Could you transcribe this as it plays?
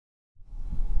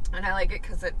And I like it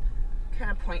because it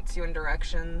kind of points you in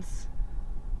directions,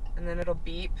 and then it'll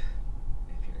beep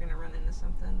if you're gonna run into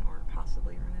something or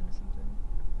possibly run into something.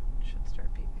 It should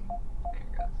start beeping. There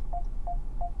it goes.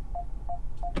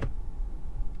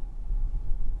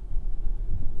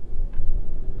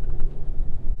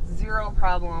 Zero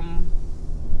problem,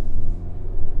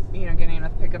 you know, getting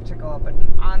enough pickup to go up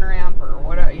an on-ramp or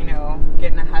whatever, you know,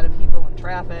 getting ahead of people in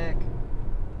traffic.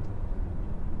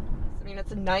 I mean,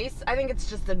 it's a nice, I think it's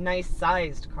just a nice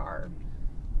sized car.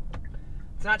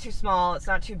 It's not too small, it's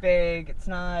not too big, it's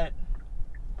not,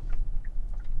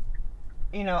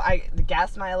 you know, the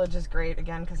gas mileage is great,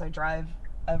 again, because I drive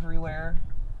everywhere.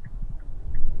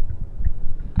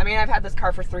 I mean, I've had this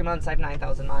car for 3 months, I have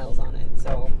 9,000 miles on it,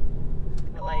 so,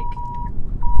 but like,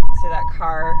 see that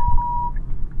car,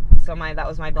 so that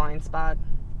was my blind spot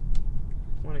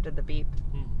when it did the beep.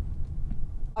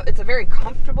 It's a very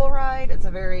comfortable ride. It's a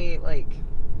very, like,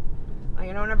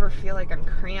 I don't ever feel like I'm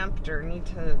cramped or need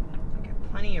to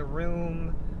get plenty of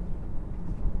room.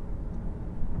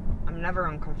 I'm never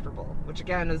uncomfortable, which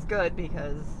again is good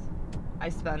because I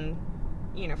spend,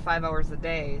 you know, 5 hours a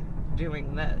day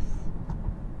doing this.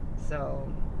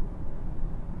 So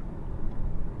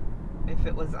if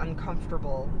it was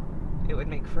uncomfortable, it would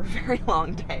make for a very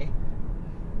long day.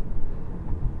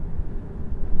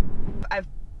 I've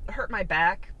hurt my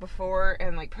back before,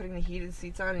 and like putting the heated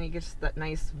seats on, and you get just that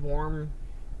nice warm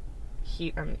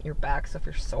heat on your back, so if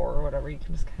you're sore or whatever, you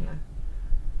can just kind of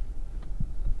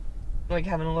like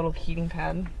having a little heating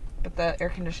pad. But the air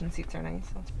conditioned seats are nice.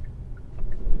 So.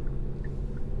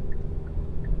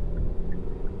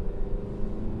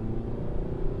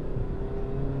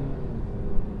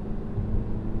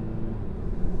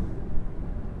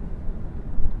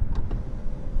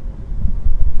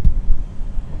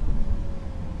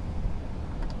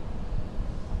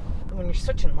 When you're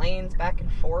switching lanes back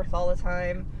and forth all the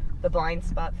time, the blind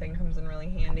spot thing comes in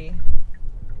really handy.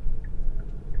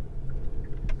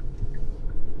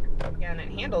 Again, it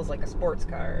handles like a sports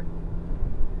car.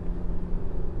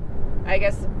 I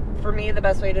guess for me the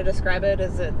best way to describe it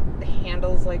is it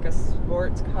handles like a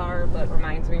sports car, but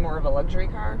reminds me more of a luxury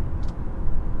car.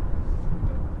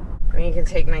 I mean, you can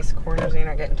take nice corners and you're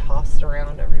not getting tossed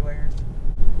around everywhere.